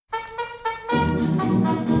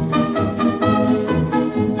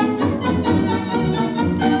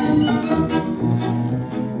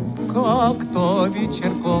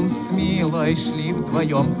дорогой шли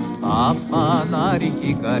вдвоем, а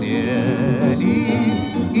фонарики горели,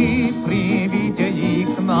 и при виде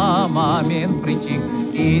их на момент притих,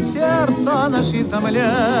 и сердца наши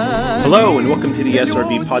замлели. Hello, and welcome to the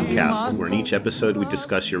SRB podcast, where in each episode we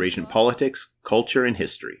discuss Eurasian politics, culture, and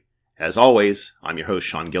history. As always, I'm your host,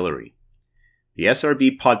 Sean Guillory. The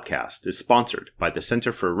SRB podcast is sponsored by the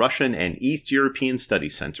Center for Russian and East European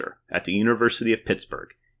Studies Center at the University of Pittsburgh,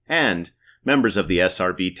 and members of the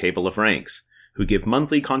SRB Table of Ranks, who give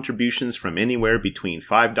monthly contributions from anywhere between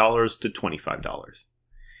 $5 to $25.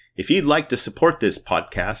 If you'd like to support this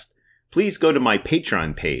podcast, please go to my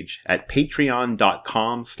Patreon page at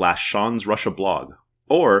patreon.com/Sean'sRussiaBlog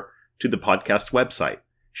or to the podcast website,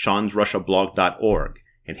 seansrussiablog.org,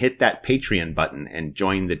 and hit that Patreon button and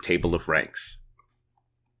join the Table of Ranks.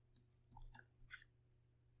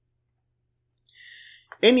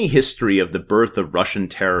 Any history of the birth of Russian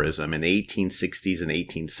terrorism in the 1860s and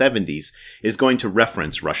 1870s is going to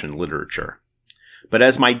reference Russian literature. But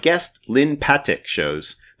as my guest Lynn Patik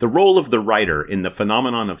shows, the role of the writer in the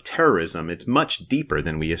phenomenon of terrorism is much deeper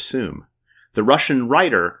than we assume. The Russian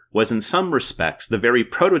writer was in some respects the very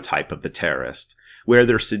prototype of the terrorist, where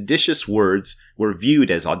their seditious words were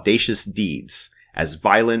viewed as audacious deeds, as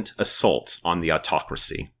violent assaults on the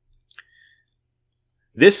autocracy.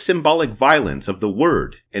 This symbolic violence of the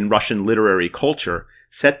word in Russian literary culture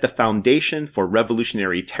set the foundation for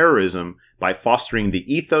revolutionary terrorism by fostering the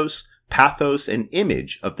ethos, pathos, and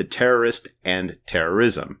image of the terrorist and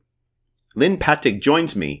terrorism. Lynn Patik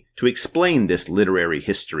joins me to explain this literary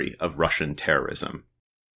history of Russian terrorism.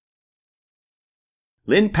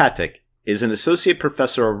 Lynn Patik is an associate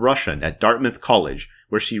professor of Russian at Dartmouth College,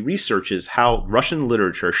 where she researches how Russian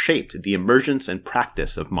literature shaped the emergence and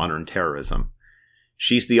practice of modern terrorism.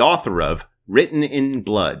 She's the author of Written in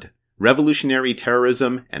Blood, Revolutionary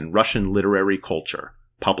Terrorism and Russian Literary Culture,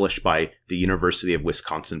 published by the University of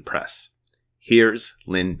Wisconsin Press. Here's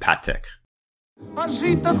Lynn Patik. А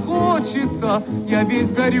жить так хочется, я весь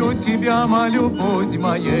горю, тебя молю, будь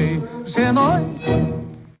моей женой.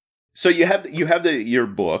 So you have your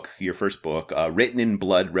book, your first book, Written in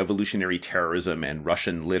Blood, Revolutionary Terrorism and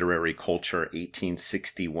Russian Literary Culture,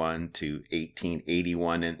 1861 to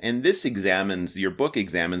 1881. And your book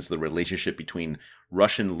examines the relationship between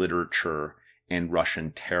Russian literature and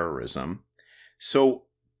Russian terrorism. So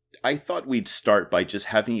I thought we'd start by just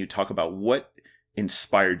having you talk about what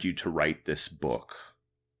inspired you to write this book.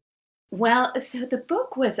 Well, so the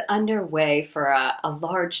book was underway for a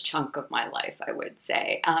large chunk of my life, I would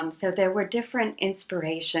say. So there were different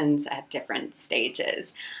inspirations at different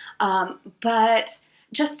stages. But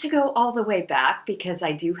just to go all the way back, because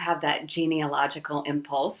I do have that genealogical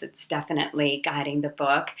impulse, it's definitely guiding the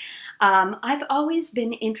book, I've always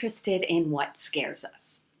been interested in what scares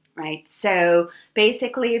us. Right. So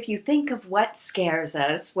basically, if you think of what scares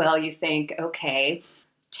us, well, you think, okay,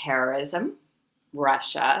 terrorism,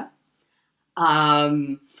 Russia,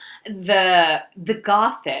 the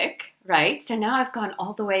Gothic, right? So now I've gone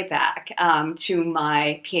all the way back to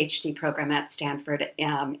my PhD program at Stanford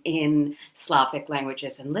in Slavic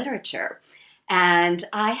languages and literature. And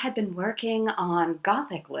I had been working on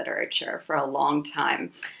Gothic literature for a long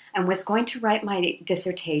time and was going to write my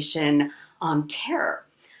dissertation on terror.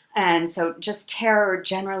 And so just terror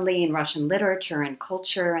generally in Russian literature and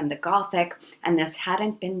culture and the Gothic, and this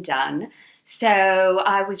hadn't been done. So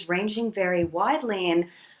I was ranging very widely and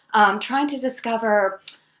trying to discover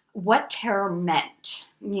what terror meant,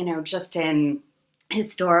 just in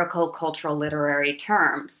historical, cultural, literary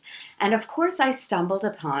terms. And of course, I stumbled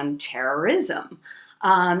upon terrorism.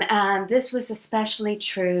 And this was especially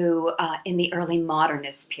true in the early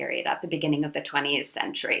modernist period at the beginning of the 20th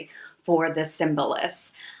century for the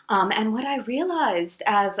symbolists. And what I realized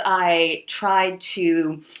as I tried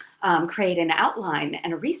to create an outline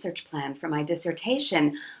and a research plan for my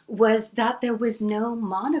dissertation was that there was no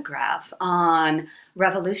monograph on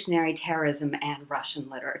revolutionary terrorism and Russian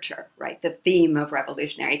literature, right? The theme of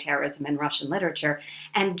revolutionary terrorism and Russian literature.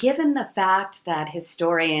 And given the fact that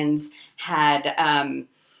historians had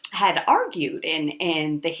argued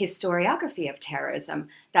in the historiography of terrorism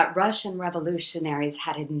that Russian revolutionaries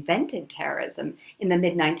had invented terrorism in the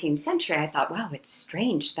mid-19th century, I thought, wow, it's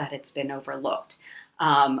strange that it's been overlooked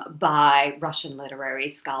by Russian literary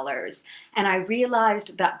scholars. And I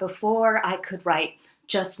realized that before I could write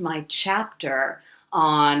just my chapter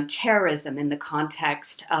on terrorism in the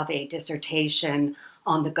context of a dissertation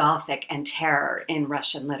on the Gothic and terror in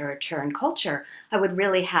Russian literature and culture, I would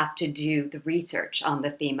really have to do the research on the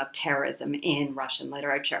theme of terrorism in Russian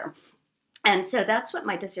literature. And so that's what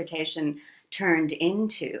my dissertation turned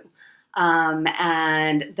into.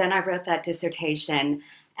 And then I wrote that dissertation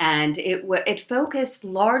And it focused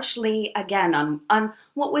largely, again, on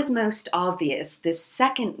what was most obvious, this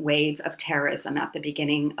second wave of terrorism at the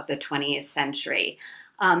beginning of the 20th century.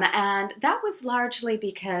 And that was largely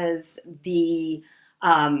because the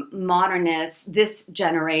modernists, this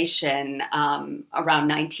generation around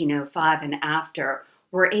 1905 and after,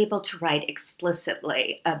 were able to write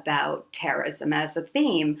explicitly about terrorism as a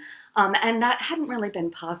theme. And that hadn't really been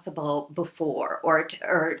possible before, or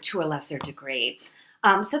to a lesser degree.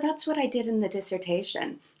 So that's what I did in the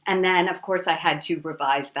dissertation. And then, of course, I had to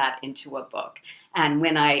revise that into a book. And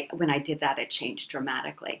when I did that, it changed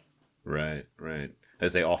dramatically. Right, right.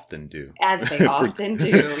 As they often do. As they often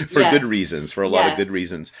do. For good reasons, for a lot of good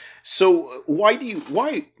reasons. So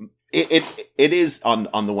it is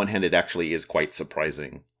on the one hand, it actually is quite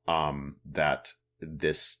surprising that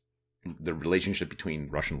the relationship between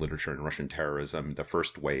Russian literature and Russian terrorism, the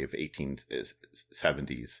first wave,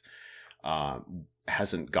 1870s,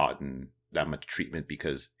 hasn't gotten that much treatment,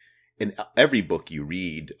 because in every book you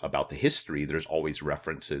read about the history, there's always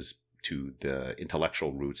references to the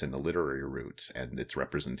intellectual roots and the literary roots and its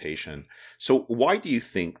representation. So why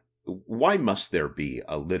must there be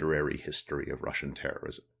a literary history of Russian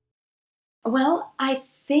terrorism? Well, I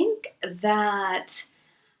think that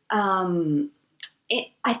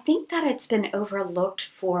it's been overlooked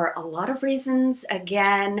for a lot of reasons.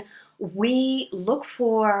 Again, we look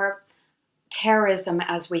for terrorism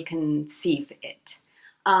as we conceive it.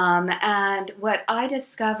 And what I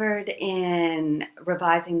discovered in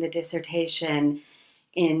revising the dissertation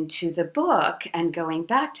into the book and going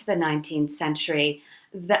back to the 19th century,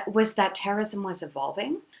 was that terrorism was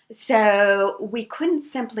evolving. So we couldn't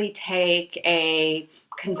simply take a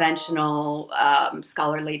conventional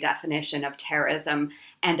scholarly definition of terrorism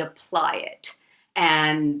and apply it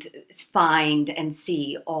and find and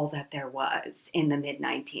see all that there was in the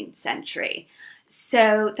mid-19th century.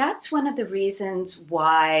 So that's one of the reasons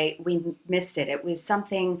why we missed it. It was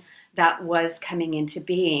something that was coming into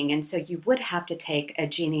being, and so you would have to take a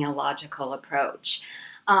genealogical approach.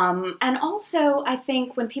 And also, I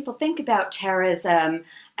think when people think about terrorism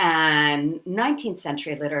and 19th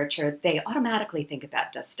century literature, they automatically think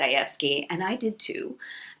about Dostoevsky, and I did too.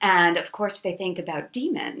 And of course, they think about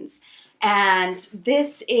demons. And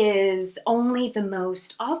this is only the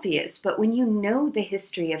most obvious, but when you know the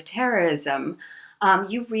history of terrorism,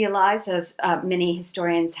 you realize, as many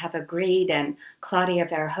historians have agreed, and Claudia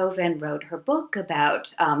Verhoeven wrote her book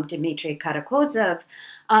about Dmitry Karakozov,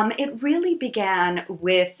 it really began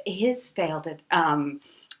with his failed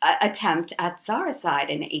attempt at Tsaricide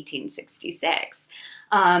in 1866.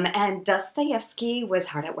 And Dostoevsky was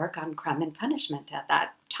hard at work on Crime and Punishment at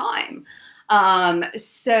that time. But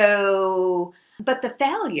the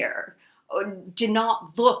failure did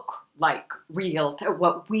not look like real,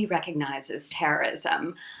 what we recognize as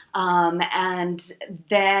terrorism. And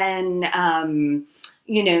then,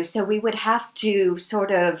 so we would have to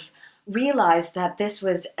sort of realize that this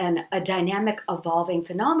was a dynamic, evolving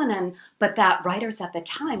phenomenon, but that writers at the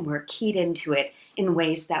time were keyed into it in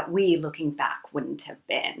ways that we, looking back, wouldn't have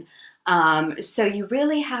been. So you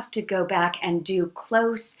really have to go back and do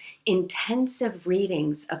close, intensive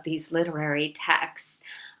readings of these literary texts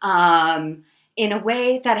in a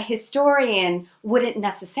way that a historian wouldn't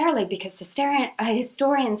necessarily, because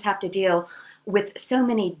historians have to deal with so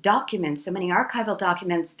many documents, so many archival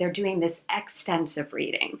documents. They're doing this extensive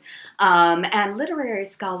reading. And literary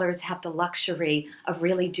scholars have the luxury of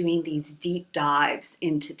really doing these deep dives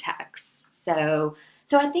into texts. So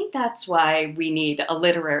I think that's why we need a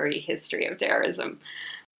literary history of terrorism.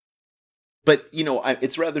 But,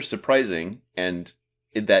 it's rather surprising and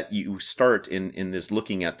that you start in this,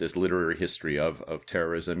 looking at this literary history of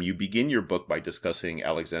terrorism. You begin your book by discussing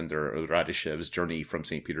Alexander Radishev's Journey from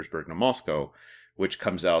St. Petersburg to Moscow, which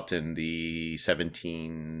comes out in the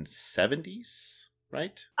 1770s,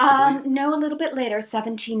 right? No, a little bit later,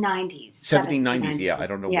 1790s. 1790s, yeah. I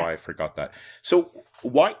don't know why I forgot that. So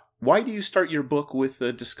why do you start your book with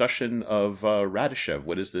a discussion of Radishev?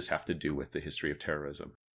 What does this have to do with the history of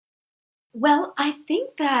terrorism? Well, I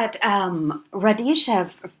think that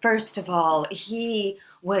Radishev, first of all, he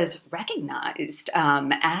was recognized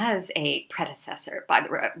as a predecessor by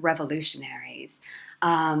the revolutionaries.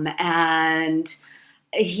 And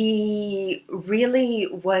he really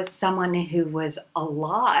was someone who was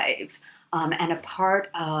alive and a part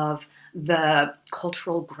of the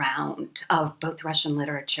cultural ground of both Russian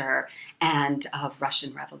literature and of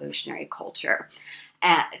Russian revolutionary culture.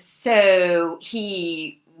 So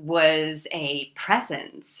he was a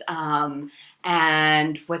presence and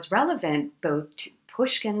was relevant both to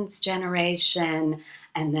Pushkin's generation,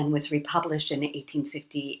 and then was republished in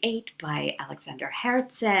 1858 by Alexander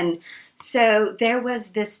Herzen. So there was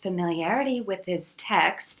this familiarity with his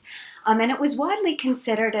text, and it was widely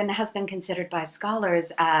considered and has been considered by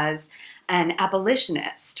scholars as an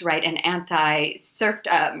abolitionist, right, an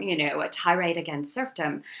anti-serfdom, a tirade against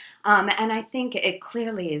serfdom. And I think it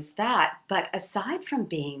clearly is that. But aside from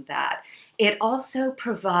being that, it also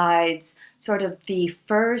provides sort of the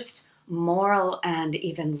first moral and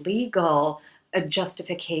even legal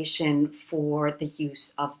justification for the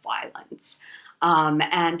use of violence.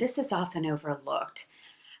 And this is often overlooked.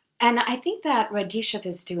 And I think that Radishchev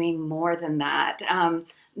is doing more than that.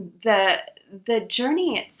 The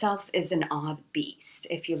journey itself is an odd beast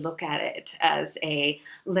if you look at it as a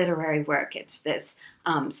literary work. It's this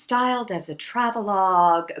styled as a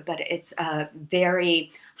travelogue, but it's a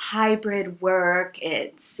very hybrid work.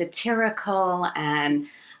 It's satirical and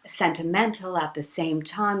sentimental at the same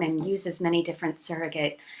time, and uses many different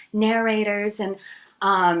surrogate narrators. And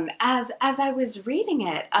as I was reading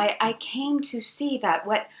it, I came to see that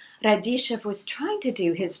what Radishchev was trying to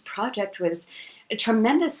do, his project was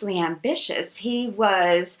tremendously ambitious. He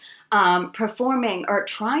was performing or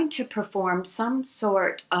trying to perform some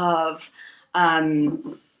sort of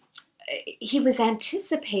he was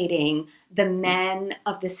anticipating the men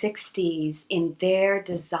of the 60s in their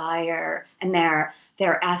desire and their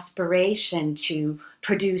aspiration to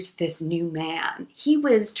produce this new man. He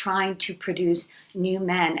was trying to produce new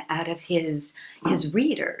men out of his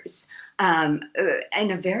readers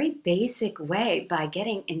in a very basic way by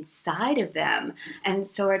getting inside of them and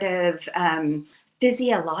sort of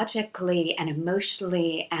physiologically and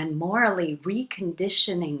emotionally and morally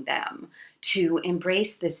reconditioning them to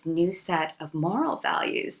embrace this new set of moral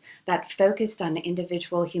values that focused on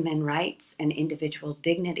individual human rights and individual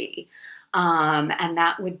dignity. And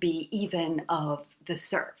that would be even of the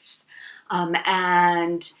serfs.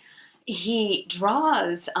 And he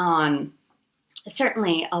draws on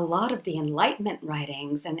certainly a lot of the Enlightenment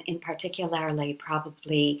writings, and in particularly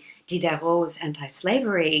probably Diderot's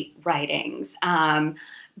anti-slavery writings,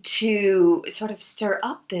 to sort of stir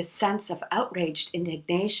up this sense of outraged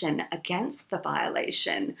indignation against the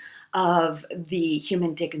violation of the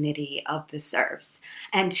human dignity of the serfs,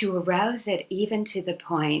 and to arouse it even to the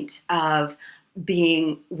point of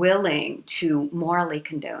being willing to morally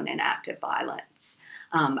condone an act of violence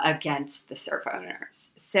against the serf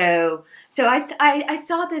owners. So I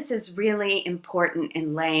saw this as really important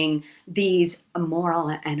in laying these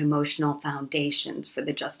moral and emotional foundations for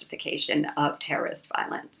the justification of terrorist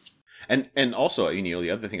violence. And also, the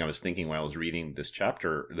other thing I was thinking while I was reading this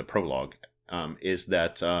chapter, the prologue, is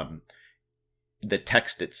that the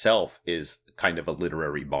text itself is kind of a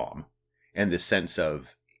literary bomb, in the sense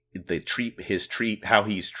of how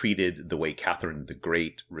he's treated, the way Catherine the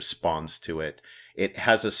Great responds to it. It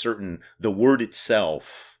has the word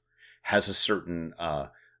itself has a certain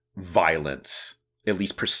violence, at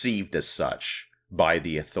least perceived as such by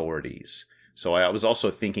the authorities. So I was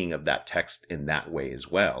also thinking of that text in that way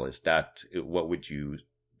as well. What would you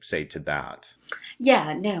say to that?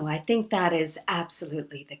 Yeah, no, I think that is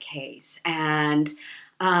absolutely the case. And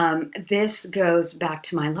this goes back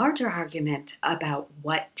to my larger argument about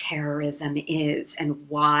what terrorism is and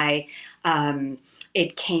why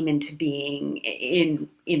it came into being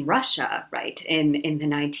in Russia, right, in the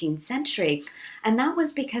 19th century. And that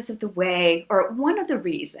was because of the way, or one of the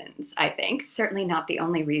reasons, I think, certainly not the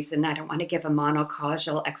only reason. I don't want to give a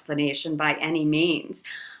monocausal explanation by any means,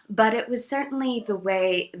 but it was certainly the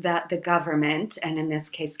way that the government, and in this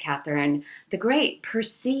case Catherine the Great,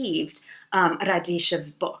 perceived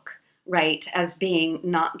Radishchev's book, right, as being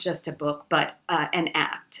not just a book, but an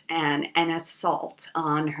act and an assault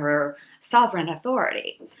on her sovereign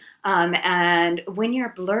authority. And when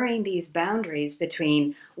you're blurring these boundaries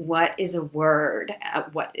between what is a word,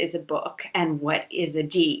 what is a book, and what is a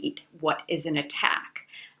deed, what is an attack,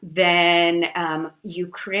 then you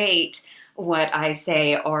create what I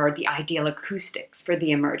say are the ideal acoustics for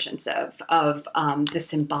the emergence of the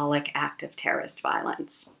symbolic act of terrorist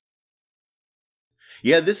violence.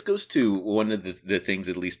 Yeah, this goes to one of the things,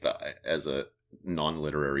 at least as a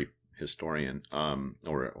non-literary historian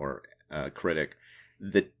or critic,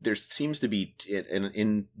 that there seems to be,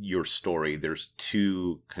 in your story, there's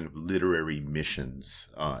two kind of literary missions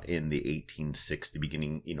in the 1860s,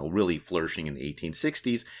 beginning, really flourishing in the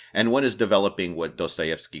 1860s. And one is developing what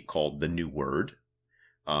Dostoevsky called the new word.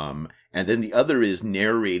 And then the other is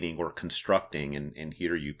narrating or constructing, and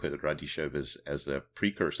here you put Radishchev as a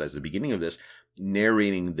precursor, as the beginning of this,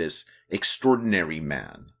 narrating this extraordinary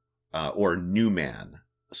man or new man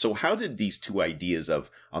So how did these two ideas of,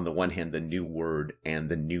 on the one hand, the new word and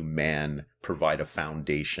the new man provide a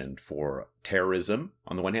foundation for terrorism,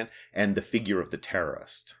 on the one hand, and the figure of the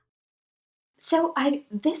terrorist? So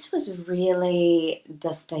this was really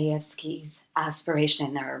Dostoevsky's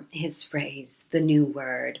aspiration, or his phrase, the new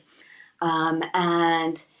word.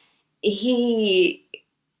 And he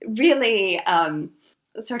really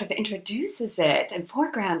sort of introduces it and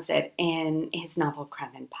foregrounds it in his novel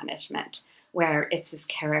Crime and Punishment, where it's his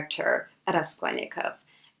character, Raskolnikov,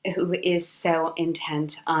 who is so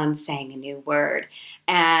intent on saying a new word.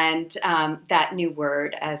 And that new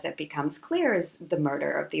word, as it becomes clear, is the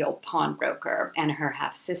murder of the old pawnbroker and her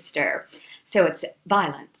half-sister. So it's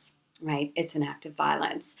violence, right? It's an act of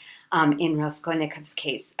violence in Raskolnikov's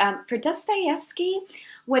case. For Dostoevsky,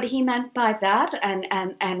 what he meant by that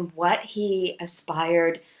and what he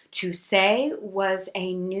aspired to say was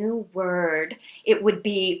a new word. It would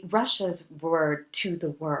be Russia's word to the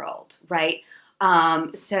world, right?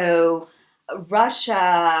 So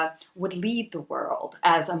Russia would lead the world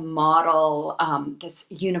as a model, this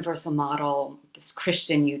universal model, this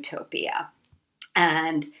Christian utopia.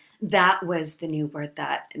 And that was the new word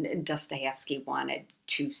that Dostoevsky wanted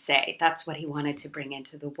to say. That's what he wanted to bring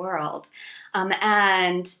into the world.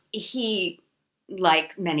 And he,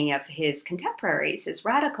 like many of his contemporaries, his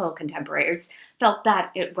radical contemporaries, felt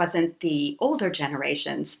that it wasn't the older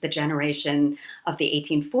generations, the generation of the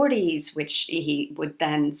 1840s, which he would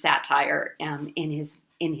then satire in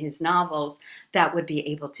his novels, that would be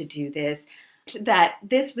able to do this, that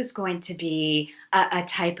this was going to be a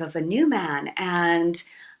type of a new man. And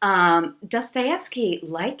Dostoevsky,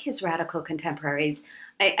 like his radical contemporaries,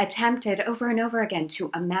 attempted over and over again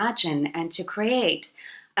to imagine and to create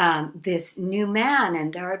this new man,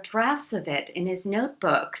 and there are drafts of it in his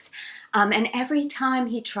notebooks. And every time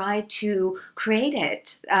he tried to create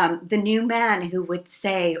it, the new man who would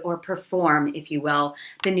say or perform, if you will,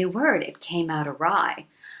 the new word, it came out awry.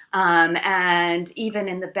 And even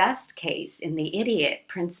in the best case, in The Idiot,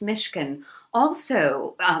 Prince Myshkin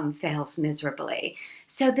also fails miserably.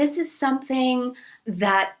 So this is something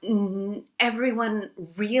that everyone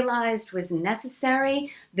realized was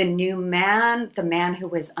necessary. The new man, the man who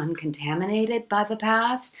was uncontaminated by the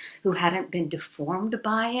past, who hadn't been deformed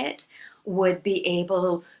by it, would be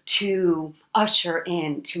able to usher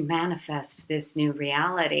in, to manifest this new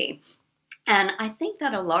reality. And I think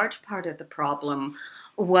that a large part of the problem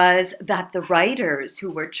was that the writers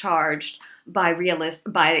who were charged by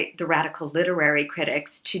the radical literary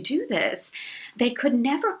critics to do this, they could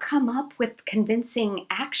never come up with convincing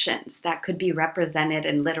actions that could be represented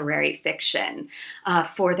in literary fiction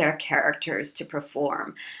for their characters to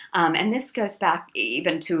perform. And this goes back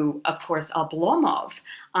even to, of course, Oblomov.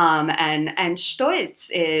 And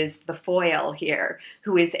Stoltz is the foil here,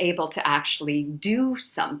 who is able to actually do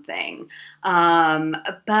something.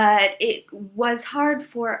 But it was hard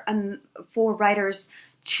for writers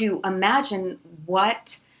to imagine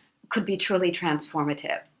what could be truly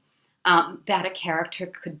transformative, that a character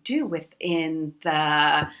could do within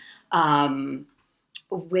the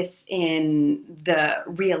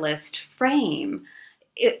realist frame.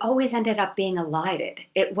 It always ended up being elided.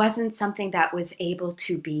 It wasn't something that was able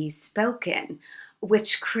to be spoken,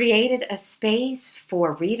 which created a space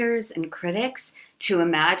for readers and critics to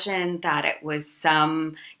imagine that it was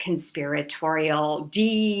some conspiratorial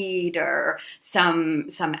deed or some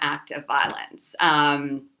act of violence.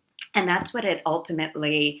 And that's what it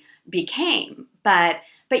ultimately became. But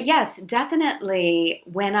yes, definitely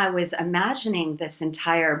when I was imagining this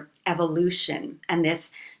entire evolution and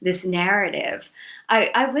this narrative,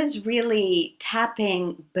 I was really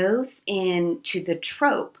tapping both into the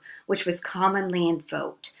trope, which was commonly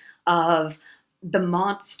invoked, of the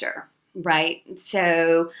monster, right?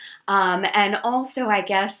 So, and also, I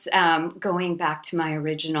guess, going back to my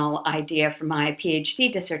original idea for my PhD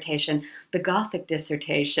dissertation, the Gothic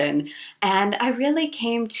dissertation, and I really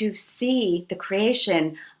came to see the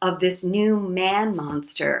creation of this new man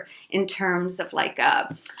monster in terms of like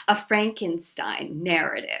a Frankenstein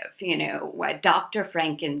narrative, Dr.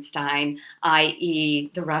 Frankenstein, i.e.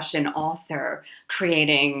 the Russian author,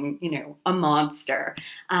 creating, a monster.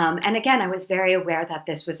 And again, I was very aware that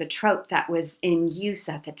this was a trope that was in use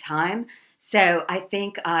at the time. So I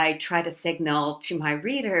think I try to signal to my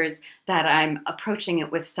readers that I'm approaching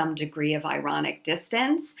it with some degree of ironic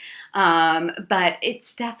distance, but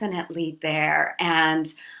it's definitely there.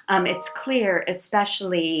 And it's clear,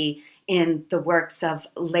 especially in the works of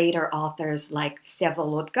later authors like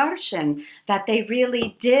Vsevolod Garshin, that they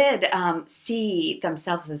really did see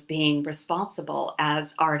themselves as being responsible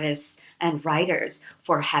as artists and writers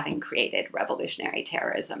for having created revolutionary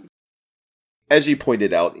terrorism. as you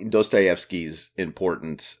pointed out, Dostoevsky's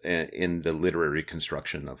importance in the literary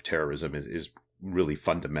construction of terrorism is really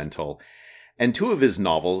fundamental. And two of his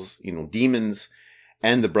novels, Demons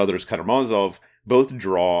and The Brothers Karamazov, both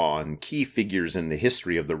draw on key figures in the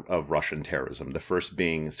history of Russian terrorism. The first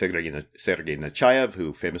being Sergei Nechayev,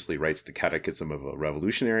 who famously writes The Catechism of a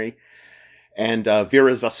Revolutionary, and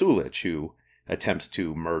Vera Zasulich, who attempts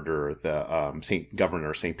to murder the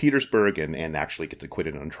governor of St. Petersburg and actually gets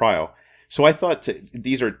acquitted on trial. So I thought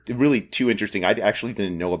these are really two interesting. I actually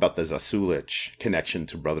didn't know about the Zasulich connection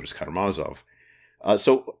to Brothers Karamazov.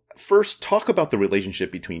 So first, talk about the relationship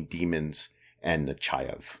between Demons and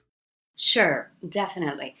Nechayev. Sure,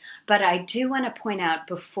 definitely. But I do want to point out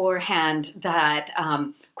beforehand that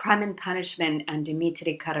Crime and Punishment and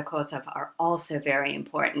Dmitry Karakozov are also very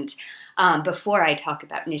important before I talk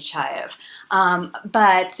about Nechayev.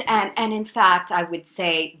 And in fact, I would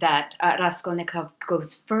say that Raskolnikov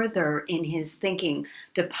goes further in his thinking,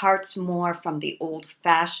 departs more from the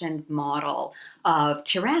old-fashioned model of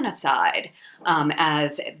tyrannicide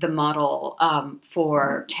as the model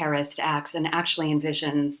for terrorist acts, and actually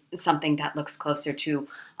envisions something that looks closer to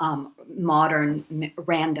modern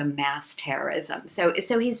random mass terrorism. So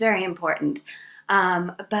he's very important.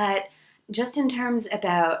 But just in terms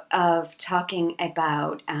of talking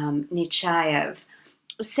about Nechayev,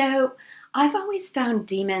 so I've always found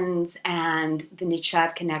Demons and the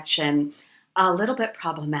Nechayev connection a little bit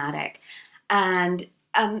problematic. And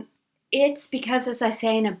it's because, as I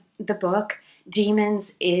say in the book,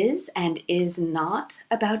 Demons is and is not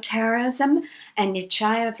about terrorism, and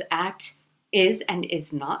Nechayev's act is and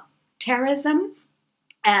is not terrorism.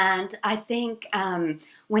 And I think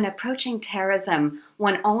when approaching terrorism,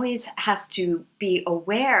 one always has to be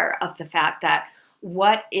aware of the fact that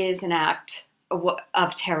what is an act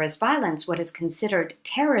of terrorist violence, what is considered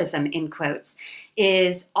terrorism in quotes,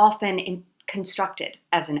 is often constructed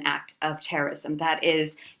as an act of terrorism. That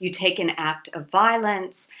is, you take an act of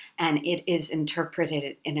violence and it is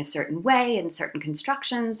interpreted in a certain way, and certain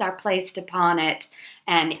constructions are placed upon it,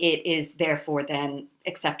 and it is therefore then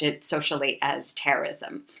accepted socially as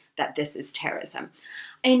terrorism, that this is terrorism.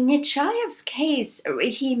 In Nechayev's case,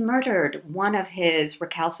 he murdered one of his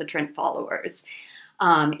recalcitrant followers,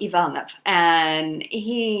 Ivanov, and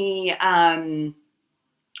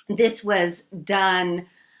this was done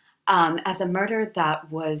as a murder that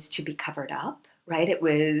was to be covered up, right? It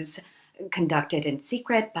was conducted in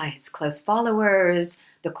secret by his close followers.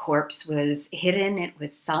 The corpse was hidden. It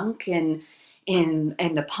was sunk in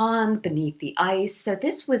the pond beneath the ice. So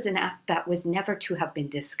this was an act that was never to have been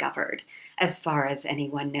discovered, as far as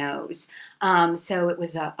anyone knows. So it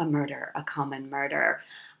was a murder, a common murder.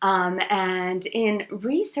 And in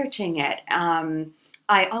researching it,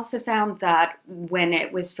 I also found that when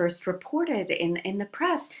it was first reported in the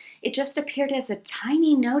press, it just appeared as a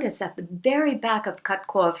tiny notice at the very back of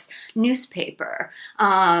Katkov's newspaper,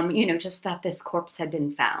 just that this corpse had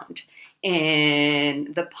been found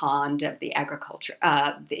in the pond of the agriculture,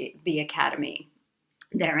 the academy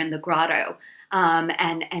there in the grotto,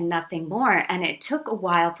 and nothing more. And it took a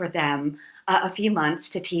while for them, a few months,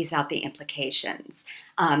 to tease out the implications.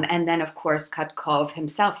 And then, of course, Katkov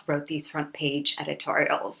himself wrote these front page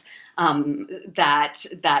editorials that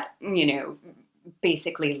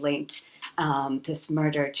basically linked this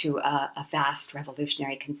murder to a vast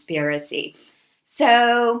revolutionary conspiracy.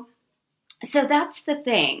 So that's the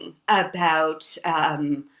thing about.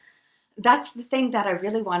 That's the thing that I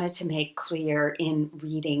really wanted to make clear in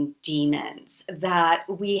reading Demons, that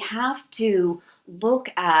we have to look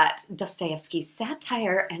at Dostoevsky's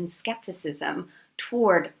satire and skepticism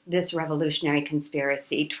toward this revolutionary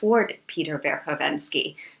conspiracy, toward Peter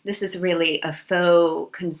Verhovensky. This is really a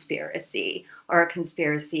faux conspiracy, or a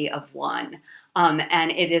conspiracy of one.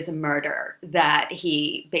 And it is a murder that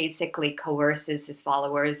he basically coerces his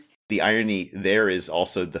followers. The irony there is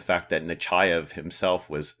also the fact that Nechayev himself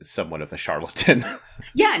was somewhat of a charlatan.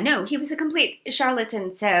 Yeah, no, he was a complete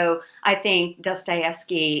charlatan. So I think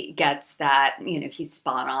Dostoevsky gets that, he's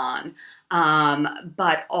spot on.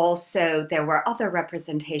 But also there were other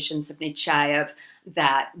representations of Nechayev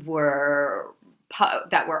that were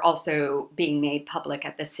also being made public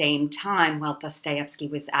at the same time, while Dostoevsky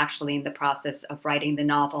was actually in the process of writing the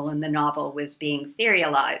novel, and the novel was being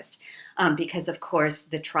serialized. Because, of course,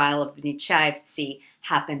 the trial of Nechayevsky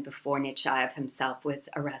happened before Nechayev himself was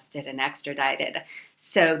arrested and extradited.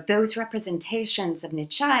 So those representations of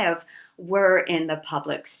Nechayev were in the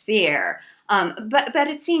public sphere. But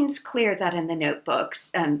it seems clear that in the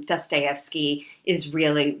notebooks, Dostoevsky is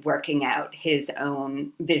really working out his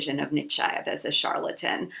own vision of Nechayev as a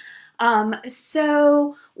charlatan.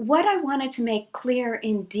 So what I wanted to make clear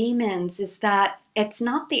in Demons is that it's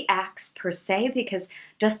not the acts per se, because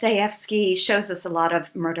Dostoevsky shows us a lot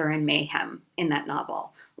of murder and mayhem in that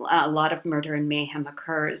novel. A lot of murder and mayhem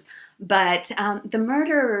occurs. But the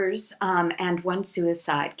murderers and one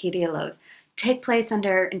suicide, Kirillov, take place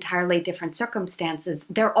under entirely different circumstances.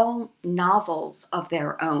 They're all novels of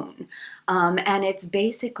their own. And it's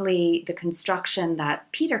basically the construction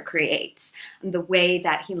that Peter creates, the way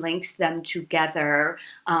that he links them together,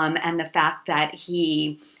 and the fact that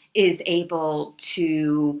he is able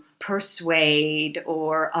to persuade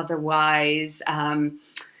or otherwise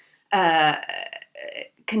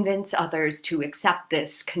convince others to accept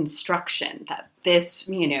this construction, that this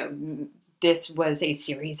was a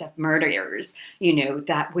series of murders,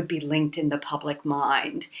 that would be linked in the public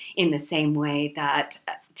mind in the same way that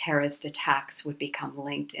terrorist attacks would become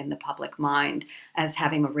linked in the public mind as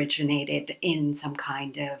having originated in some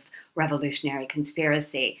kind of revolutionary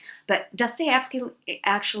conspiracy. But Dostoevsky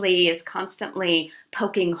actually is constantly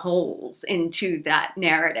poking holes into that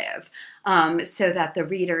narrative, so that the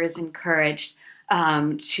reader is encouraged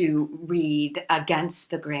to read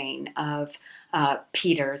against the grain of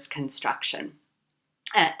Peter's construction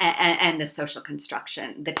and the social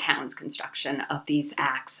construction, the town's construction of these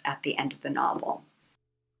acts at the end of the novel.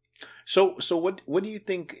 So what do you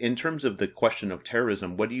think in terms of the question of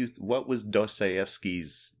terrorism? What was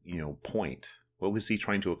Dostoevsky's point? What was he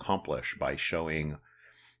trying to accomplish by showing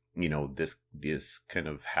this kind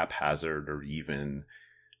of haphazard, or even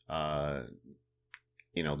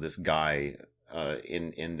this guy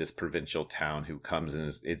in this provincial town who comes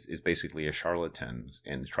and is basically a charlatan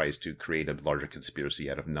and tries to create a larger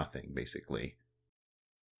conspiracy out of nothing, basically?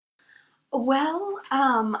 Well,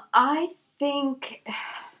 I think,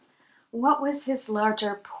 what was his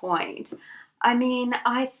larger point? I mean,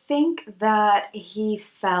 I think that he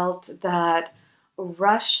felt that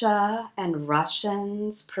Russia and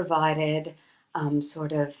Russians provided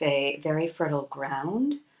sort of a very fertile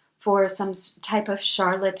ground for some type of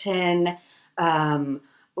charlatan,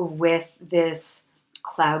 with this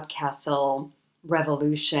Cloud Castle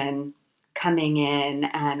revolution coming in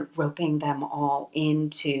and roping them all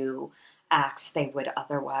into acts they would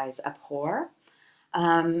otherwise abhor.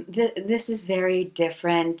 This is very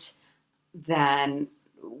different than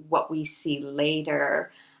what we see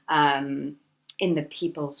later in The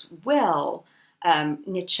People's Will.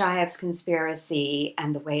 Nechaev's conspiracy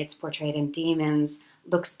and the way it's portrayed in Demons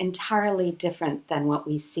looks entirely different than what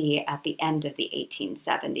we see at the end of the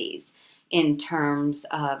 1870s in terms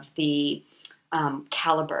of the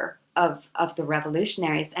caliber of the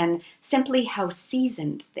revolutionaries and simply how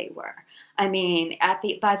seasoned they were. I mean,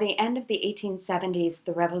 by the end of the 1870s,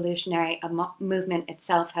 the revolutionary movement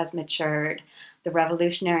itself has matured. The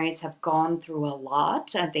revolutionaries have gone through a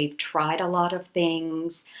lot. They've tried a lot of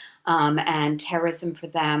things, and terrorism for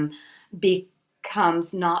them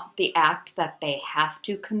becomes not the act that they have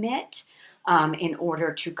to commit in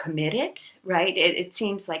order to commit it, right? It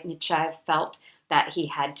seems like Nechaev felt that he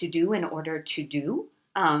had to do in order to do.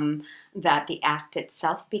 That the act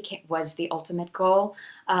itself was the ultimate goal.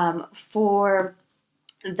 For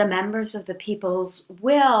the members of the People's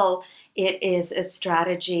Will, it is a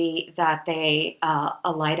strategy that they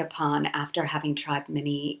alight upon after having tried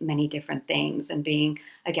many, many different things and being,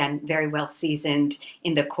 again, very well seasoned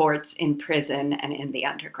in the courts, in prison, and in the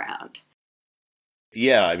underground.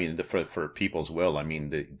 Yeah, I mean, for People's Will, I mean,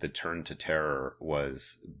 the turn to terror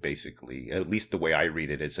was basically, at least the way I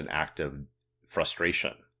read it, it's an act of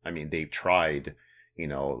frustration. I mean, they've tried,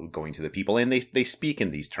 going to the people, and they speak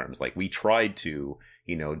in these terms, like, we tried to,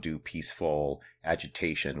 do peaceful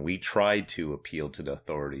agitation. We tried to appeal to the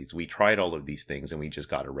authorities. We tried all of these things, and we just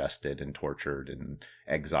got arrested and tortured and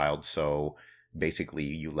exiled. So basically,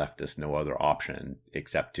 you left us no other option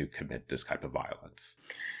except to commit this type of violence.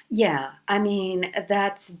 Yeah, I mean,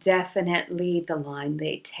 that's definitely the line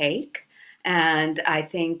they take. And I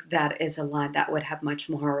think that is a line that would have much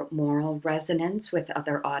more moral resonance with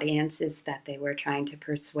other audiences that they were trying to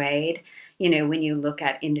persuade. When you look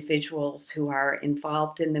at individuals who are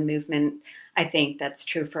involved in the movement, I think that's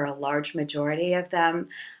true for a large majority of them.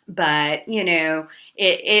 But,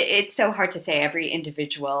 it's so hard to say. Every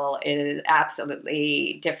individual is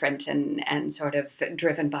absolutely different and sort of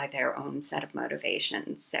driven by their own set of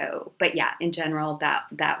motivations. So, but yeah, in general,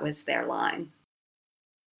 that was their line.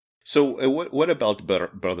 So what about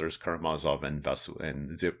brothers Karamazov and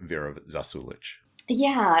Vera Zasulich?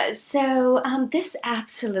 Yeah, so this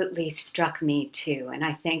absolutely struck me too, and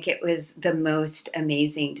I think it was the most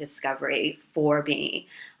amazing discovery for me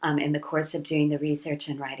in the course of doing the research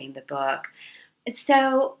and writing the book.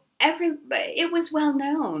 So it was well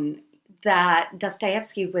known, that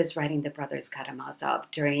Dostoevsky was writing the Brothers Karamazov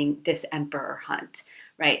during this emperor hunt,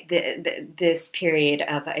 right? This period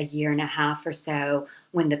of a year and a half or so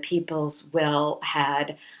when the people's will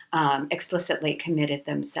had explicitly committed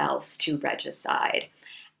themselves to regicide.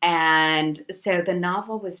 And so the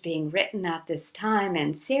novel was being written at this time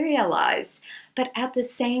and serialized, but at the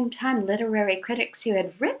same time, literary critics who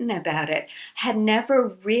had written about it had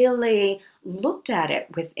never really looked at it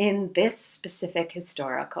within this specific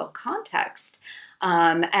historical context.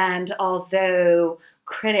 And although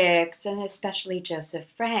critics, and especially Joseph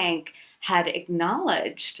Frank, had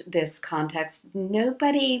acknowledged this context,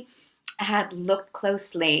 nobody had looked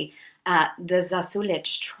closely at the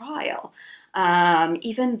Zasulich trial.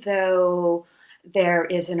 Even though there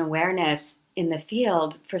is an awareness in the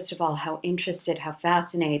field, first of all, how interested, how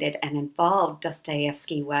fascinated and involved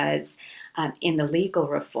Dostoevsky was in the legal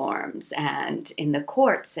reforms and in the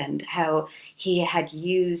courts, and how he had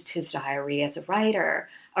used his diary as a writer,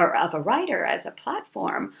 or of a writer as a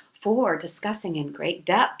platform for discussing in great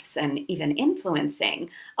depths and even influencing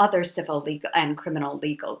other civil legal and criminal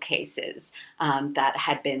legal cases that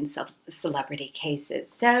had been celebrity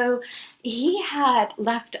cases. So he had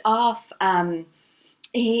left off,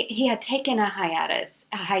 he had taken a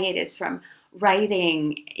hiatus from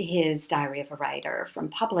writing his Diary of a Writer, from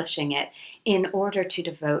publishing it, in order to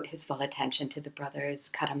devote his full attention to the Brothers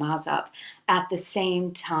Karamazov at the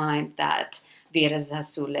same time that Vera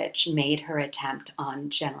Zasulich made her attempt on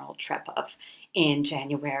General Trepov in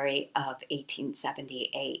January of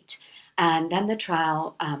 1878. And then the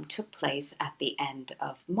trial took place at the end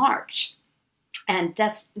of March. And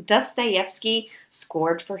Dostoevsky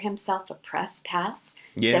scored for himself a press pass.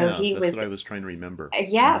 Yeah, so that's what I was trying to remember.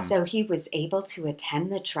 So he was able to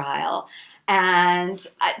attend the trial. And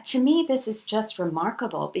to me, this is just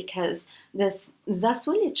remarkable because this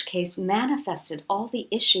Zasulich case manifested all the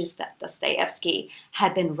issues that Dostoevsky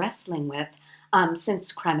had been wrestling with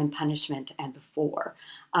since Crime and Punishment and before.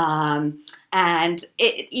 And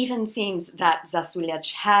it even seems that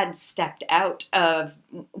Zasulich had stepped out of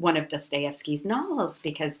one of Dostoevsky's novels,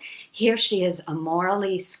 because here she is, a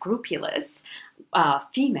morally scrupulous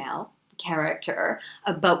female character,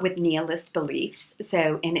 but with nihilist beliefs,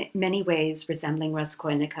 so in many ways resembling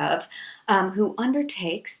Raskolnikov, who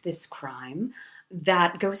undertakes this crime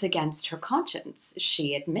that goes against her conscience.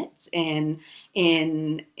 She admits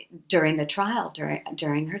during the trial,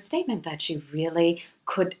 during her statement, that she really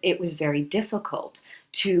it was very difficult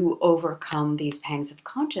to overcome these pangs of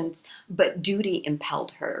conscience, but duty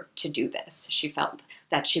impelled her to do this. She felt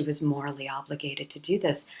that she was morally obligated to do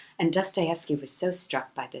this. And Dostoevsky was so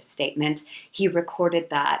struck by this statement, he recorded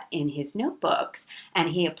that in his notebooks, and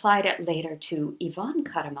he applied it later to Ivan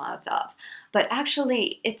Karamazov. But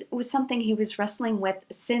actually, it was something he was wrestling with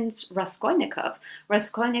since Raskolnikov.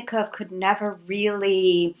 Raskolnikov could never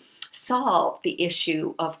really solve the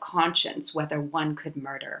issue of conscience, whether one could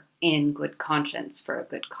murder in good conscience for a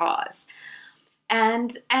good cause.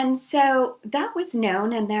 And so that was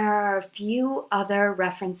known, and there are a few other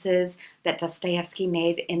references that Dostoevsky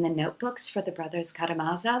made in the notebooks for the Brothers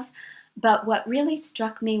Karamazov. But what really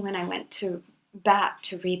struck me when I went back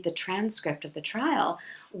to read the transcript of the trial,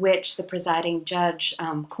 which the presiding judge,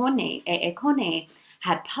 Kone,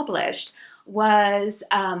 had published, was,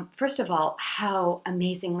 first of all, how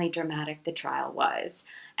amazingly dramatic the trial was,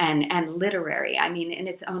 and literary. I mean, in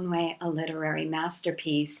its own way, a literary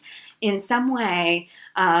masterpiece. In some way,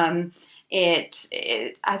 I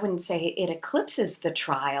wouldn't say it eclipses the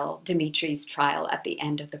trial, Dmitri's trial at the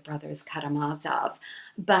end of the Brothers Karamazov,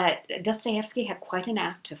 but Dostoevsky had quite an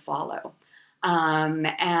act to follow.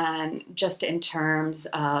 And just in terms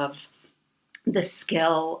of the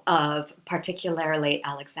skill of particularly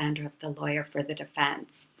Alexandrov, the lawyer for the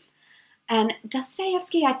defense. And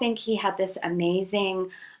Dostoevsky, I think he had this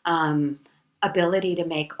amazing ability to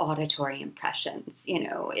make auditory impressions. You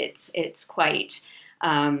know, it's quite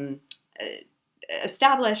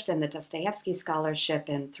established in the Dostoevsky scholarship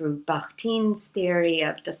and through Bakhtin's theory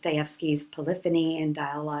of Dostoevsky's polyphony and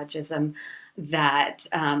dialogism, that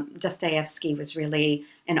Dostoevsky was really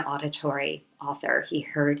an auditory author. He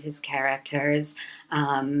heard his characters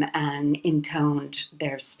and intoned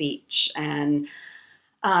their speech. And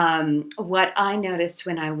what I noticed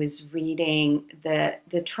when I was reading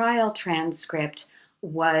the trial transcript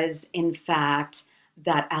was, in fact,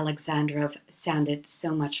 that Alexandrov sounded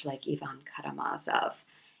so much like Ivan Karamazov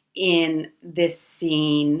in this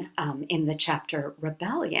scene in the chapter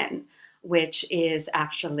Rebellion, which is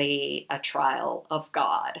actually a trial of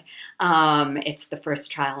God. It's the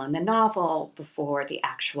first trial in the novel before the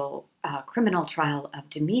actual criminal trial of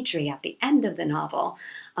Dmitri at the end of the novel.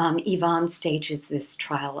 Ivan stages this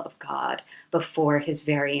trial of God before his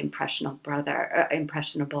very impressionable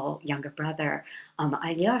younger brother,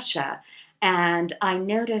 Alyosha. And I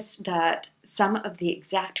noticed that some of the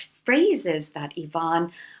exact phrases that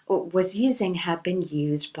Ivan was using had been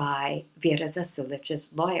used by Vera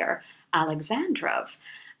Zasulich's lawyer, Alexandrov.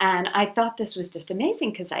 And I thought this was just amazing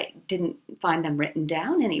because I didn't find them written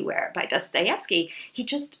down anywhere by Dostoevsky. He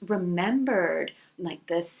just remembered like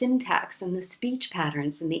the syntax and the speech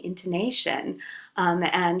patterns and the intonation.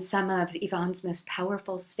 And some of Ivan's most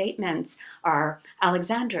powerful statements are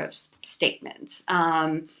Alexandrov's statements.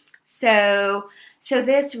 So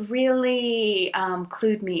this really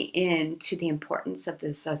clued me in to the importance of the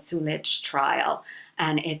Zasulich trial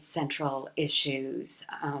and its central issues.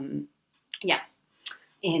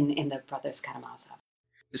 In the Brothers Karamazov.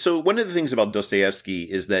 So one of the things about Dostoevsky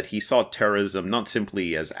is that he saw terrorism not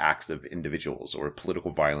simply as acts of individuals or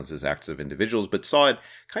political violence as acts of individuals, but saw it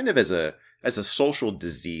kind of as a social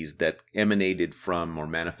disease that emanated from or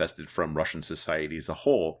manifested from Russian society as a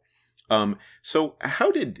whole. So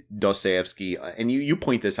how did Dostoevsky, and you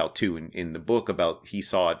point this out too in the book about he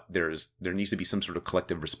saw there needs to be some sort of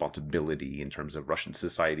collective responsibility in terms of Russian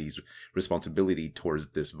society's responsibility towards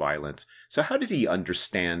this violence. So how did he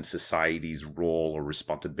understand society's role or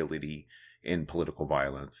responsibility in political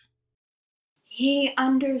violence? He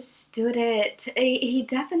understood it. He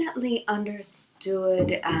definitely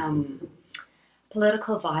understood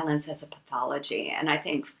political violence as a pathology. And I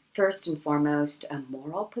think first and foremost, a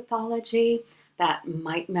moral pathology that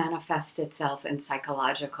might manifest itself in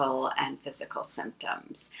psychological and physical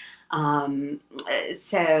symptoms.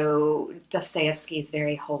 So Dostoevsky is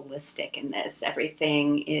very holistic in this.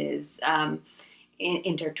 Everything is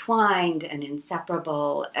intertwined and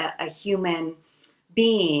inseparable. A human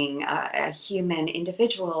being, a human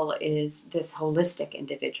individual is this holistic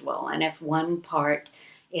individual. And if one part,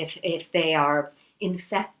 if they are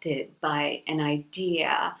infected by an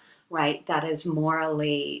idea, right, that is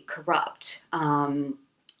morally corrupt, then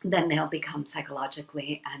they'll become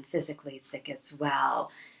psychologically and physically sick as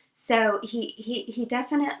well. So he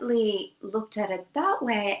definitely looked at it that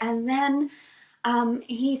way. And then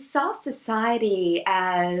he saw society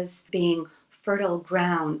as being fertile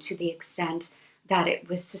ground to the extent that it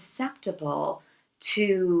was susceptible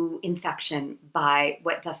to infection by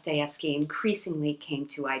what Dostoevsky increasingly came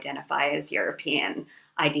to identify as European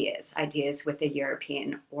ideas with a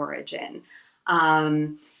European origin.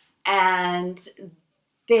 And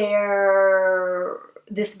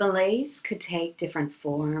this malaise could take different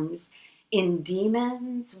forms. In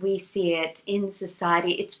Demons, we see it in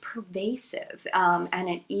society. It's pervasive, and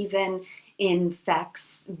it even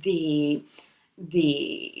infects the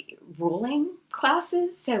ruling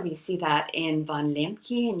classes. So we see that in von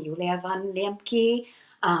Lembke and Julia von Lembke,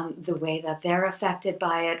 the way that they're affected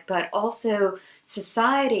by it, but also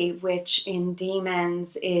society, which in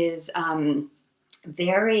Demons is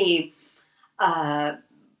very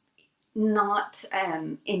not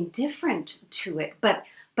indifferent to it, but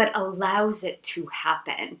allows it to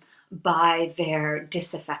happen by their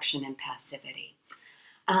disaffection and passivity.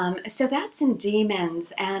 So that's in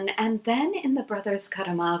Demons. And then in the Brothers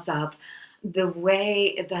Karamazov, the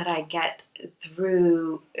way that I get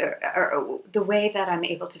through, or the way that I'm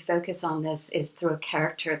able to focus on this is through a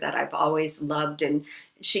character that I've always loved, and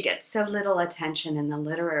she gets so little attention in the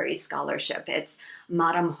literary scholarship. It's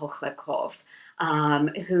Madame Hochlakov,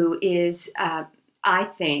 who is, I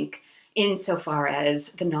think, insofar as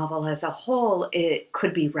the novel as a whole, it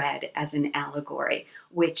could be read as an allegory,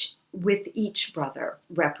 which with each brother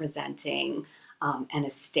representing an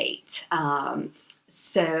estate.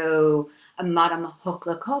 So Madame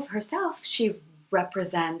Hochlakov herself, she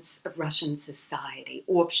represents Russian society,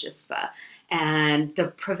 Общество, and the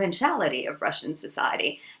provinciality of Russian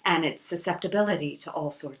society and its susceptibility to all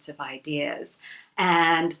sorts of ideas.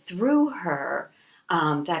 And through her,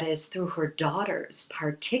 that is through her daughter's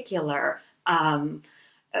particularly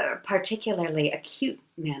acute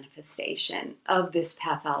manifestation of this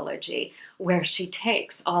pathology, where she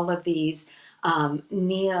takes all of these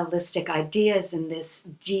nihilistic ideas and this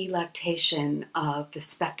delectation of the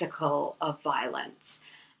spectacle of violence.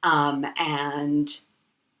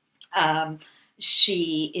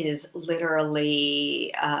 She is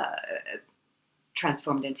literally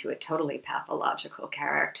transformed into a totally pathological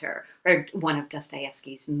character, or one of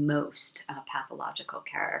Dostoevsky's most pathological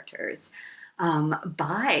characters,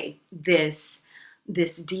 by this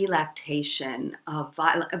this delectation of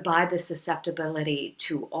by the susceptibility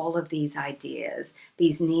to all of these ideas,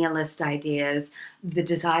 these nihilist ideas, the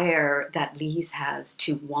desire that Lise has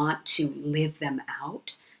to want to live them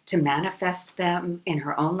out, to manifest them in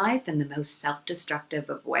her own life in the most self-destructive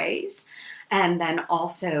of ways, and then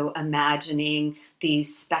also imagining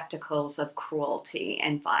these spectacles of cruelty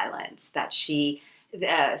and violence that she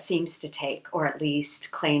seems to take, or at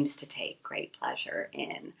least claims to take, great pleasure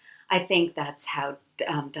in. I think that's how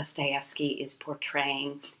Dostoevsky is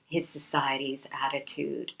portraying his society's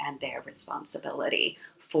attitude and their responsibility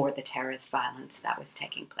for the terrorist violence that was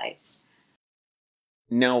taking place.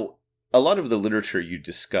 Now, a lot of the literature you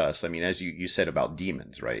discuss, I mean, as you said about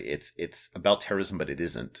demons, right? It's about terrorism, but it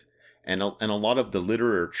isn't. And a lot of the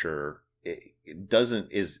literature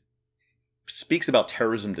speaks about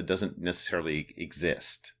terrorism that doesn't necessarily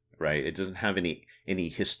exist, right? It doesn't have any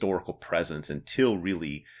historical presence until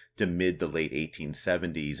really the late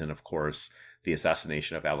 1870s, and of course the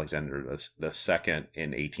assassination of Alexander II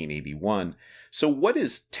in 1881. So what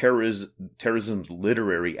is terrorism's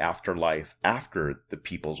literary afterlife after the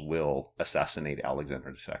People's Will assassinate Alexander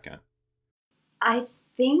II? I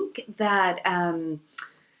think that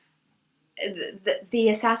the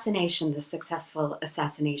assassination, the successful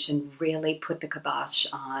assassination, really put the kibosh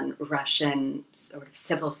on Russian sort of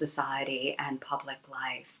civil society and public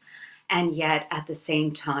life. And yet, at the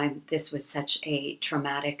same time, this was such a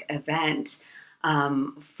traumatic event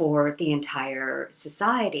for the entire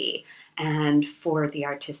society and for the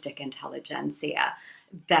artistic intelligentsia,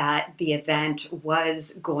 that the event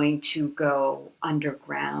was going to go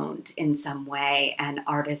underground in some way, and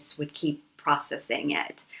artists would keep processing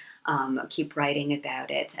it, keep writing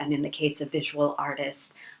about it, and in the case of visual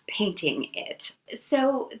artists, painting it.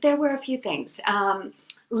 So there were a few things.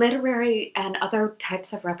 Literary and other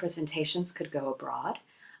types of representations could go abroad,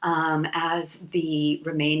 as the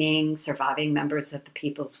remaining surviving members of the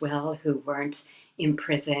People's Will who weren't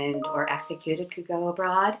imprisoned or executed could go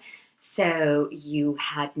abroad. So you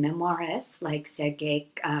had memoirists like Sergei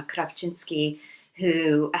Kravchinsky,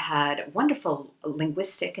 who had wonderful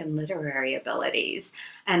linguistic and literary abilities,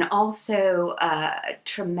 and also a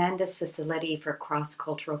tremendous facility for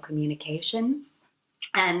cross-cultural communication.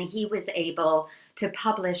 And he was able to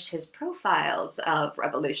publish his profiles of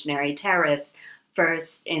revolutionary terrorists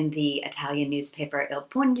first in the Italian newspaper Il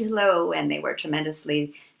Pundulo, and they were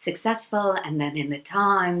tremendously successful, and then in the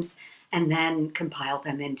Times, and then compile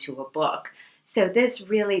them into a book. So this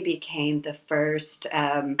really became the first,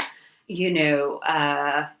 I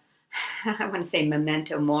want to say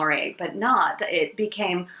memento mori, but not. It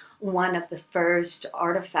became one of the first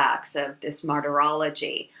artifacts of this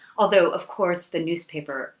martyrology. Although, of course, the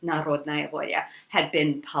newspaper Narodnaya Volya had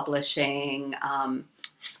been publishing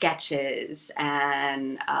sketches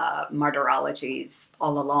and martyrologies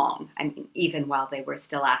all along. I mean, even while they were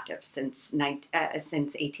still active since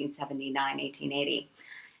 1879, 1880.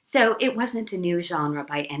 So it wasn't a new genre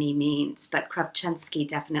by any means, but Kravchinsky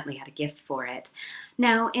definitely had a gift for it.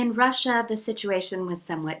 Now, in Russia, the situation was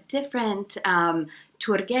somewhat different.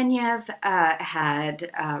 Turgenev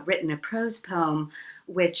had written a prose poem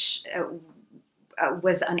which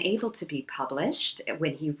was unable to be published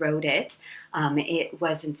when he wrote it. It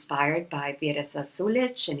was inspired by Vera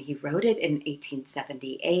Zasulich, and he wrote it in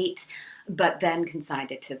 1878, but then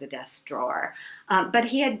consigned it to the desk drawer. But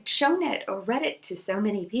he had shown it or read it to so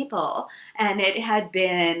many people, and it had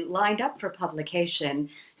been lined up for publication.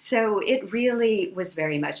 So it really was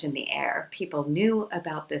very much in the air. People knew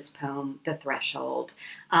about this poem, The Threshold,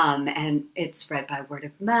 and it spread by word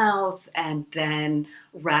of mouth, and then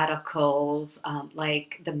radicals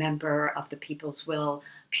like the member of the People's Will,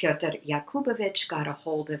 Pyotr Yakubovich, got a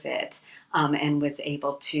hold of it and was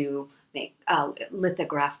able to make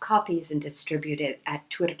lithograph copies and distribute it at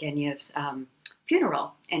Turgenev's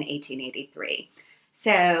funeral in 1883.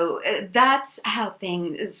 So that's how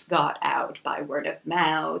things got out, by word of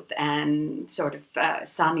mouth and sort of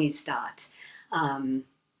samizdat. And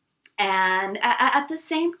at the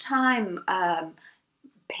same time,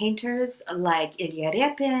 painters like Ilya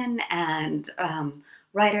Repin and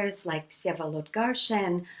writers like Vsevolod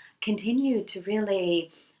Garshin continued to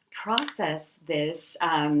really process this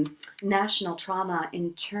national trauma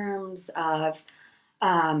in terms of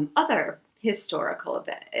other historical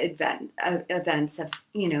events of,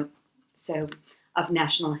 of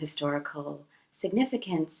national historical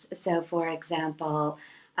significance. So, for example,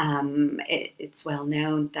 it's well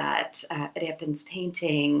known that Repin's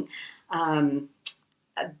painting,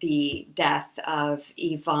 the death of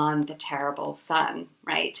Ivan the Terrible Son,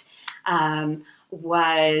 right,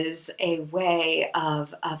 was a way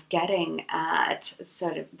of getting at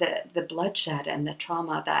sort of the bloodshed and the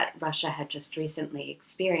trauma that Russia had just recently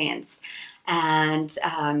experienced. And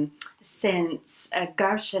since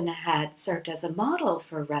Garshin had served as a model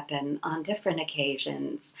for Repin on different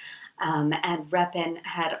occasions, and Repin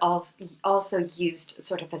had also used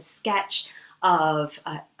sort of a sketch of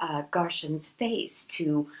Garshin's face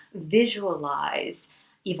to visualize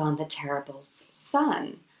Ivan the Terrible's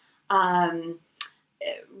son.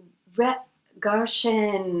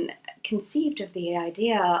 Garshin conceived of the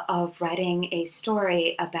idea of writing a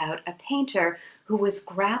story about a painter who was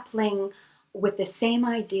grappling with the same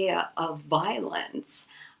idea of violence.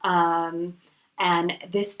 And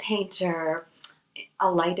this painter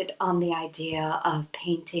alighted on the idea of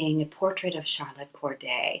painting a portrait of Charlotte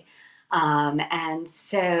Corday. And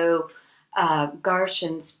so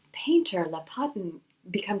Garshin's painter, Lapatin,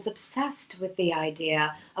 becomes obsessed with the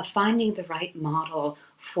idea of finding the right model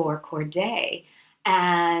for Corday.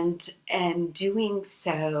 And doing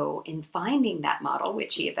so, in finding that model,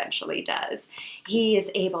 which he eventually does, he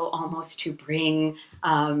is able almost to bring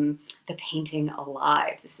the painting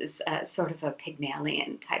alive. This is sort of a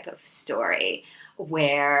Pygmalion type of story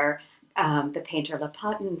where the painter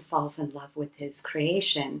Lapatin falls in love with his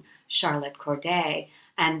creation, Charlotte Corday,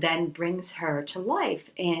 and then brings her to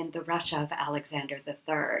life in the Russia of Alexander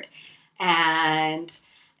III. And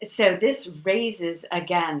so this raises,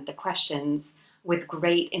 again, the questions with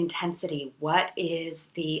great intensity. What is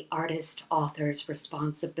the artist-author's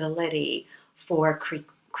responsibility for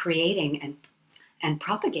creating and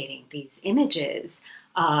propagating these images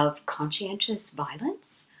of conscientious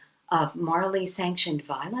violence, of morally sanctioned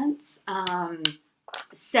violence?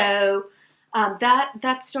 So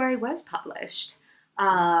that story was published.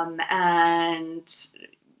 And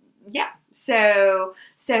yeah, so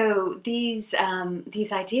these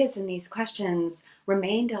ideas and these questions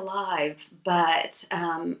remained alive, but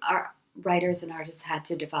our writers and artists had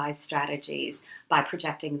to devise strategies by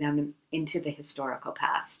projecting them into the historical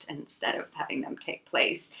past instead of having them take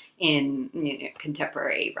place in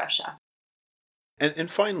contemporary Russia. And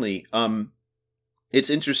finally, it's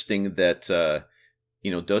interesting that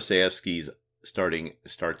Dostoevsky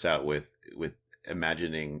starts out with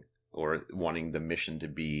imagining or wanting the mission to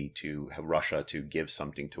be to have Russia to give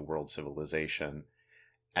something to world civilization.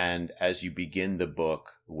 And as you begin the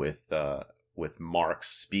book with Marx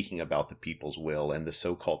speaking about the people's will and the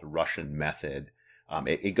so-called Russian method,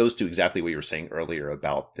 it goes to exactly what you were saying earlier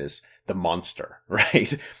about the monster,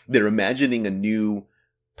 right? They're imagining a new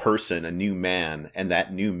person, a new man, and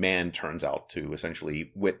that new man turns out to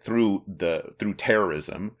essentially, through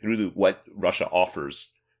terrorism, through what Russia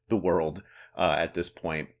offers the world at this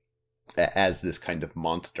point, as this kind of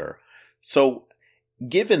monster. So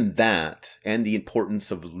given that, and the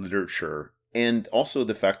importance of literature, and also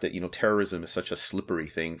the fact that, terrorism is such a slippery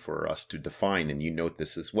thing for us to define, and you note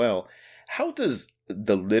this as well, how does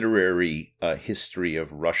the literary history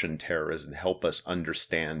of Russian terrorism help us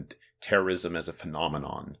understand terrorism as a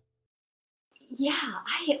phenomenon? Yeah,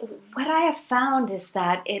 what I have found is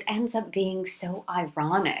that it ends up being so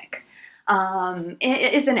ironic.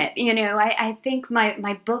 Isn't it? I think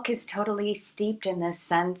my book is totally steeped in this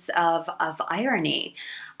sense of irony,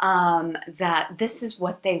 that this is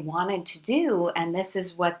what they wanted to do, and this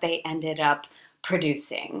is what they ended up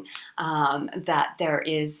producing. That there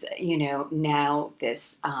is, now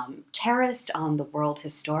this terrorist on the world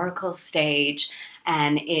historical stage,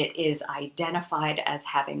 and it is identified as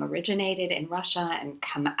having originated in Russia and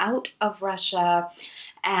come out of Russia,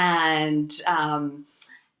 and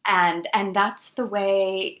that's the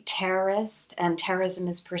way terrorism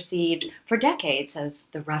is perceived for decades as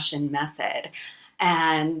the Russian method.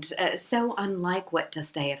 And so unlike what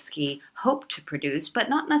Dostoevsky hoped to produce, but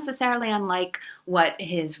not necessarily unlike what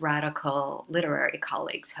his radical literary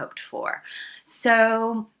colleagues hoped for.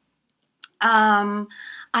 So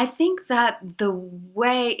I think that the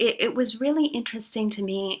way it was really interesting to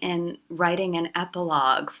me in writing an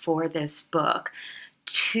epilogue for this book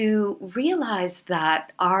to realize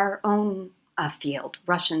that our own field,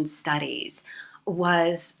 Russian studies,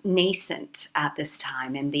 was nascent at this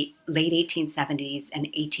time in the late 1870s and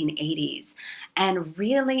 1880s, and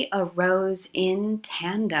really arose in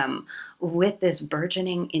tandem with this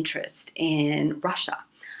burgeoning interest in Russia.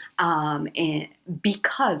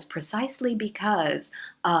 Precisely because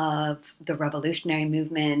of the revolutionary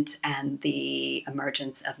movement and the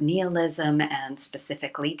emergence of nihilism and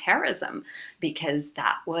specifically terrorism, because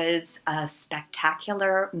that was a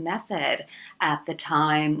spectacular method at the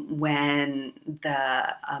time when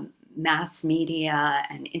the mass media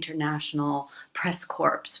and international press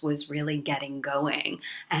corps was really getting going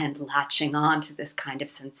and latching on to this kind of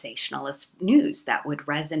sensationalist news that would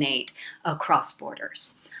resonate across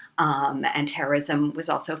borders. And terrorism was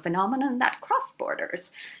also a phenomenon that crossed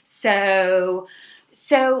borders. So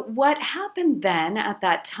what happened then at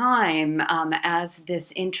that time, as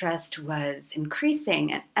this interest was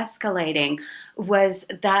increasing and escalating, was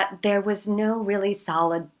that there was no really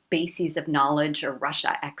solid bases of knowledge or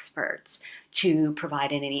Russia experts to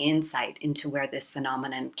provide any insight into where this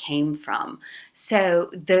phenomenon came from. So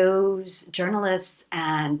those journalists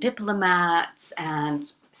and diplomats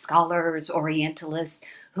and scholars, Orientalists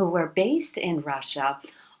who were based in Russia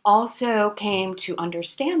also came to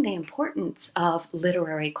understand the importance of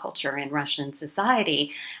literary culture in Russian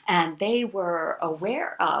society, and they were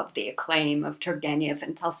aware of the acclaim of Turgenev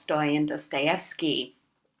and Tolstoy and Dostoevsky.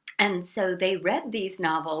 And so they read these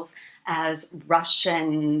novels as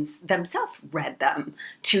Russians themselves read them,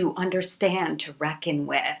 to understand, to reckon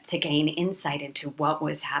with, to gain insight into what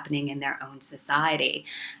was happening in their own society.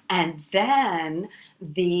 And then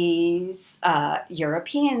these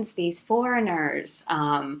Europeans, these foreigners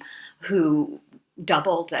who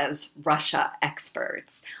doubled as Russia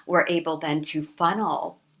experts, were able then to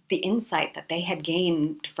funnel the insight that they had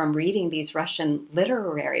gained from reading these Russian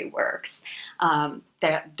literary works,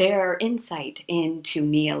 their insight into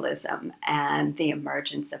nihilism and the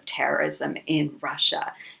emergence of terrorism in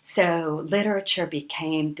Russia. So literature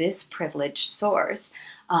became this privileged source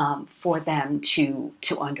for them to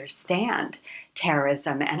understand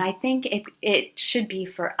terrorism. And I think it should be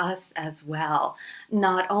for us as well,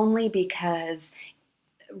 not only because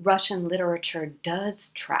Russian literature does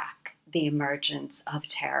track the emergence of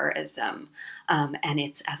terrorism and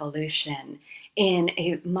its evolution in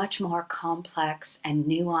a much more complex and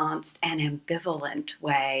nuanced and ambivalent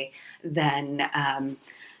way than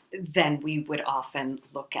we would often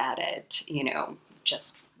look at it,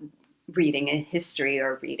 just reading a history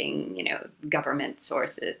or reading, government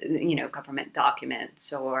sources, government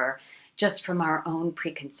documents, or just from our own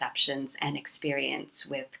preconceptions and experience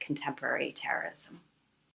with contemporary terrorism.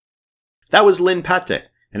 That was Lynn Pate,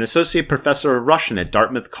 an associate professor of Russian at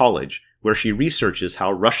Dartmouth College, where she researches how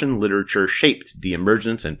Russian literature shaped the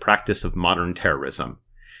emergence and practice of modern terrorism.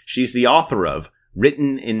 She's the author of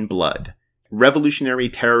Written in Blood, Revolutionary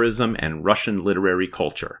Terrorism and Russian Literary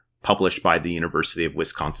Culture, published by the University of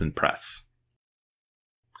Wisconsin Press.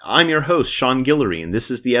 I'm your host, Sean Guillory, and this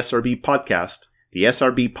is the SRB Podcast. The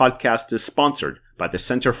SRB Podcast is sponsored by the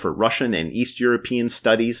Center for Russian and East European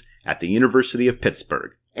Studies at the University of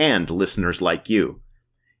Pittsburgh, and listeners like you.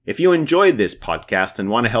 If you enjoyed this podcast and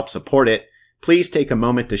want to help support it, please take a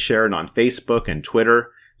moment to share it on Facebook and Twitter,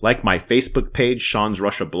 like my Facebook page, Sean's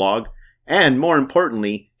Russia Blog, and more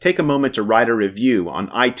importantly, take a moment to write a review on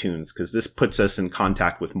iTunes, because this puts us in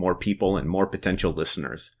contact with more people and more potential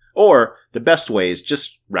listeners. Or, the best way is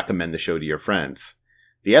just recommend the show to your friends.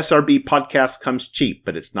 The SRB Podcast comes cheap,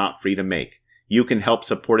 but it's not free to make. You can help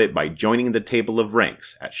support it by joining the table of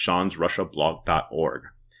ranks at seansrussiablog.org.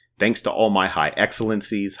 Thanks to all my high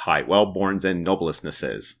excellencies, high wellborns, and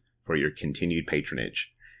noblestnesses for your continued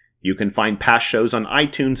patronage. You can find past shows on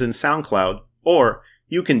iTunes and SoundCloud, or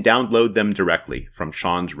you can download them directly from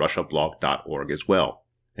seansrussiablog.org as well.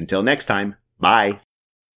 Until next time, bye!